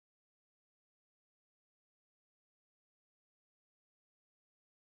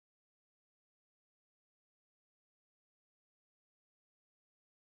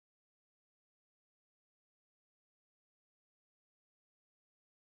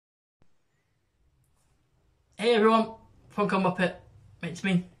Hey everyone, Funko Muppet, it's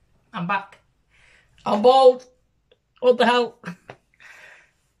me, I'm back. I'm bald, what the hell?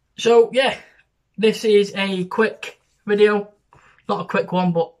 So yeah, this is a quick video, not a quick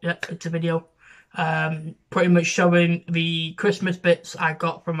one, but yeah, it's a video. Pretty much showing the Christmas bits I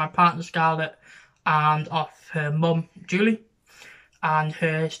got from my partner Scarlett and off her mum Julie and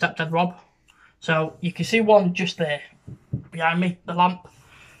her stepdad Rob. So you can see one just there, behind me, the lamp.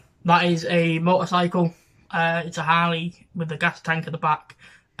 That is a motorcycle. It's a Harley with a gas tank at the back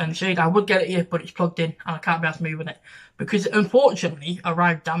and shade. I would get it here, but it's plugged in and I can't be asked moving it because it unfortunately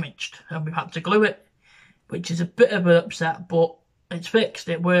arrived damaged and we've had to glue it, which is a bit of an upset, but it's fixed.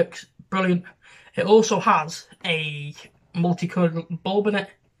 It works brilliant. It also has a multicoloured bulb in it,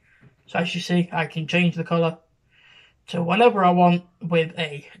 so as you see, I can change the colour to whatever I want with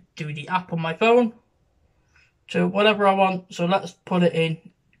a the app on my phone to whatever I want. So let's put it in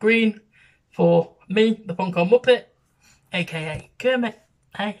green for me, the Funko Muppet, aka Kermit.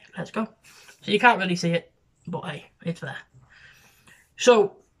 Hey, let's go. So you can't really see it, but hey, it's there.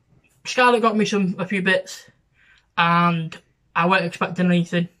 So Scarlett got me a few bits, and I weren't expecting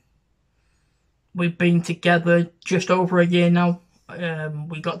anything. We've been together just over a year now.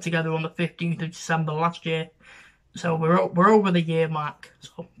 We got together on the 15th of December last year, so we're over the year mark.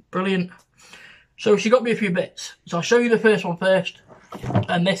 So brilliant. So she got me a few bits. So I'll show you the first one first.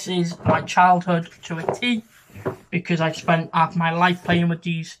 And this is my childhood to a T, because I spent half my life playing with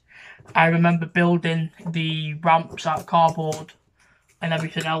these. I remember building the ramps out of cardboard and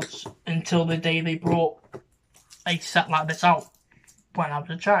everything else until the day they brought a set like this out when I was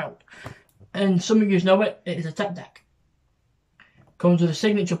a child. And some of you know it is a tech deck. Comes with a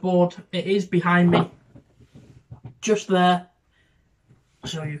signature board. It is behind me, just there,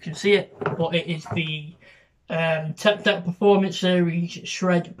 so you can see it, but it is the Tech Deck Performance Series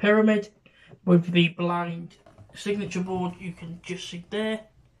Shred Pyramid with the blind signature board you can just see there,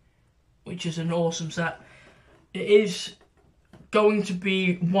 which is an awesome set. It is going to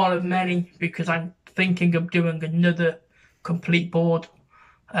be one of many because I'm thinking of doing another complete board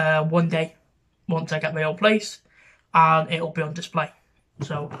one day once I get my own place, and it'll be on display.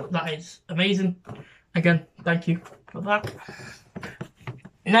 So that is amazing. Again, thank you for that.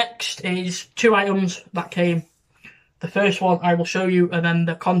 Next is two items that came. The first one I will show you, and then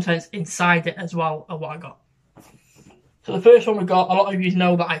the contents inside it as well are what I got. So the first one we got, a lot of you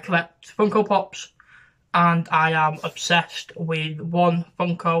know that I collect Funko Pops, and I am obsessed with one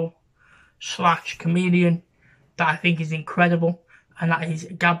Funko / chameleon that I think is incredible, and that is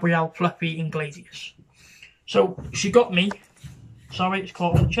Gabrielle Fluffy Iglesias. So she got me, sorry it's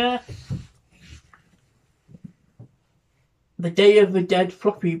caught on the chair, the Day of the Dead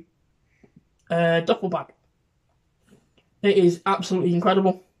Fluffy duffel bag. It is absolutely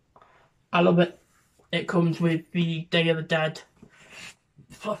incredible. I love it. It comes with the Day of the Dead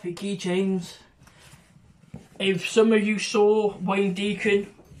fluffy keychains. If some of you saw Wayne Deacon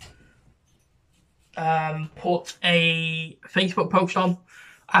put a Facebook post on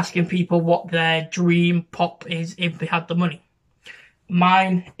asking people what their dream pop is if they had the money,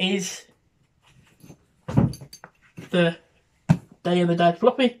 mine is the Day of the Dead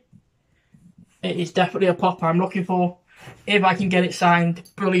Fluffy. It is definitely a pop I'm looking for. If I can get it signed,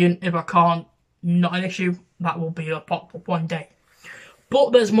 brilliant. If I can't, not an issue. That will be a pop one day.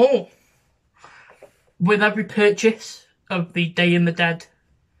 But there's more. With every purchase of the Day of the Dead,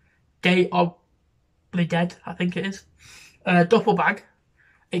 I think it is, duffel bag,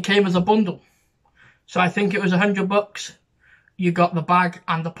 it came as a bundle. So I think it was $100. You got the bag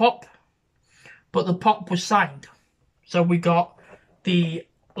and the pop, but the pop was signed. So we got the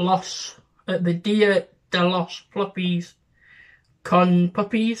Dia de los Fluffies Con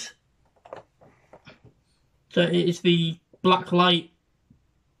Puppies. So it is the black light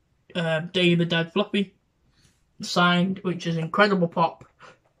Day of the Dead Fluffy signed, which is incredible pop.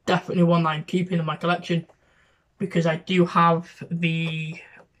 Definitely one that I'm keeping in my collection because I do have the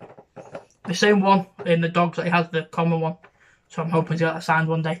same one in the dogs that he has, the common one. So I'm hoping to get that signed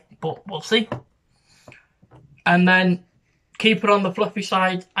one day, but we'll see. And then keep it on the fluffy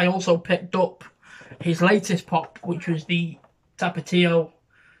side, I also picked up his latest pop, which was the Tapatio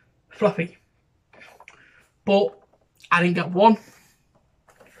Fluffy. But I didn't get one.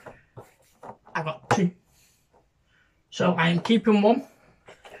 I got two. So I am keeping one.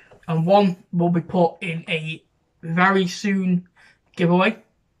 And one will be put in a very soon giveaway.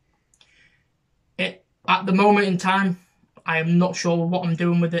 At the moment in time, I am not sure what I'm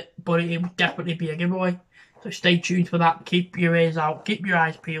doing with it, but it will definitely be a giveaway. So stay tuned for that. Keep your ears out, keep your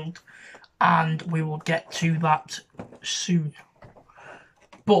eyes peeled, and we will get to that soon.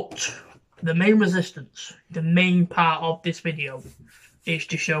 But the main resistance, the main part of this video is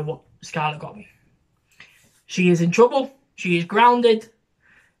to show what Scarlett got me. She is in trouble. She is grounded.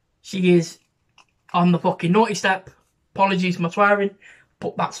 She is on the fucking naughty step. Apologies for my swearing,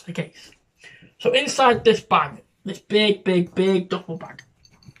 but that's the case. So inside this bag, this big, big, big duffel bag,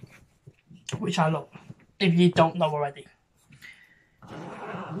 which I love, if you don't know already,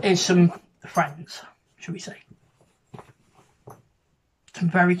 is some friends, should we say. Some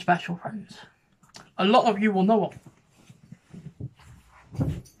very special friends. A lot of you will know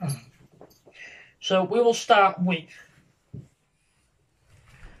them. So we will start with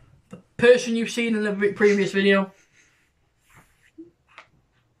the person you've seen in the previous video.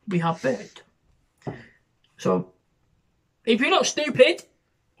 We have Bird. So if you're not stupid,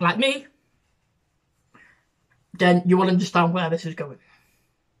 like me, then you will understand where this is going.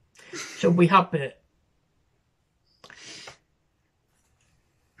 So we have Bird.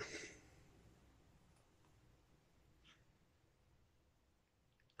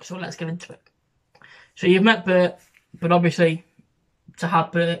 So let's get into it. So you've met Bert, but obviously to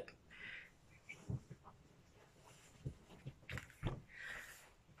have Bert,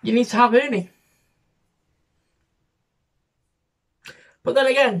 you need to have Ernie. But then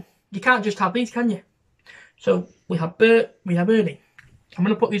again, you can't just have these, can you? So we have Bert, we have Ernie. I'm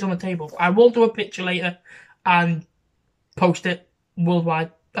going to put these on the table. I will do a picture later and post it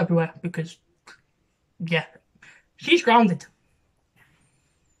worldwide, everywhere, because, yeah, she's grounded.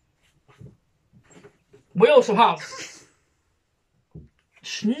 We also have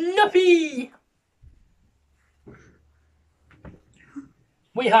Snuffy.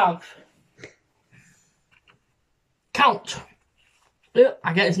 We have Count.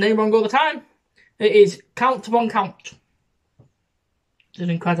 I get his name wrong all the time. It is Count Von Count. It's an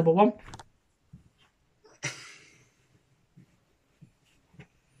incredible one.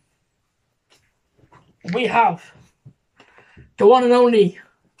 We have the one and only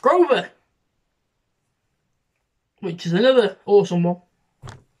Grover, which is another awesome one.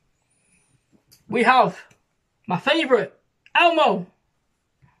 We have my favourite, Elmo.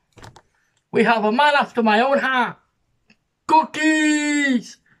 We have a man after my own heart,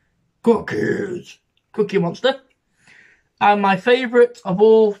 Cookies. Cookies. Cookie Monster. And my favourite of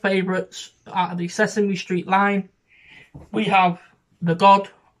all favourites out of the Sesame Street line, we have the God,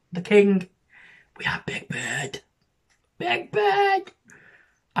 the King. We have Big Bird. Big Bird.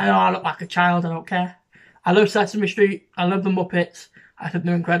 I know I look like a child, I don't care. I love Sesame Street. I love the Muppets. I think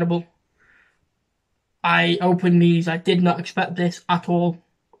they're incredible. I opened these. I did not expect this at all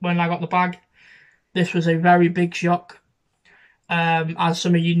when I got the bag. This was a very big shock. As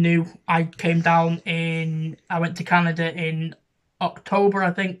some of you knew, I went to Canada in October,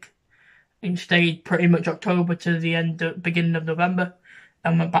 I think, and stayed pretty much October to the beginning of November,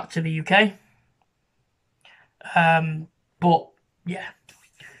 and went back to the UK. But yeah,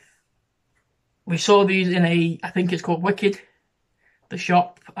 we saw these in I think it's called Wicked, the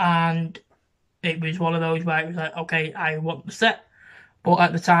shop, and it was one of those where it was like, okay, I want the set, but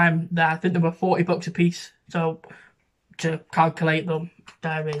at the time, I think they were $40 a piece, so to calculate them,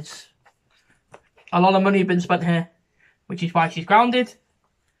 there is a lot of money been spent here, which is why she's grounded,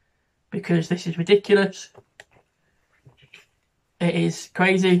 because this is ridiculous. It is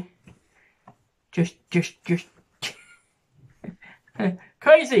crazy. Just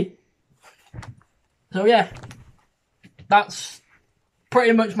crazy. So yeah, that's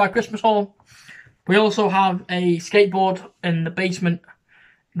pretty much my Christmas haul. We also have a skateboard in the basement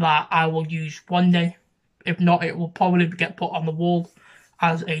that I will use one day. If not, it will probably get put on the wall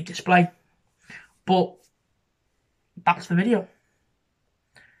as a display. But that's the video.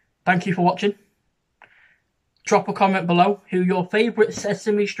 Thank you for watching. Drop a comment below who your favourite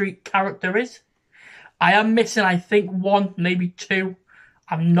Sesame Street character is. I am missing, I think, one, maybe two.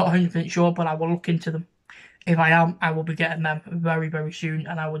 I'm not 100% sure, but I will look into them. If I am, I will be getting them very, very soon,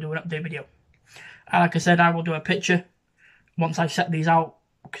 and I will do an update video. And like I said, I will do a picture once I set these out,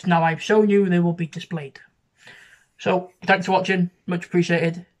 because now I've shown you, they will be displayed. So, thanks for watching, much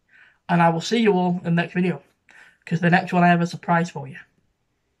appreciated, and I will see you all in the next video, because the next one I have a surprise for you.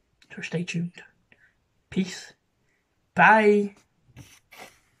 So stay tuned. Peace. Bye.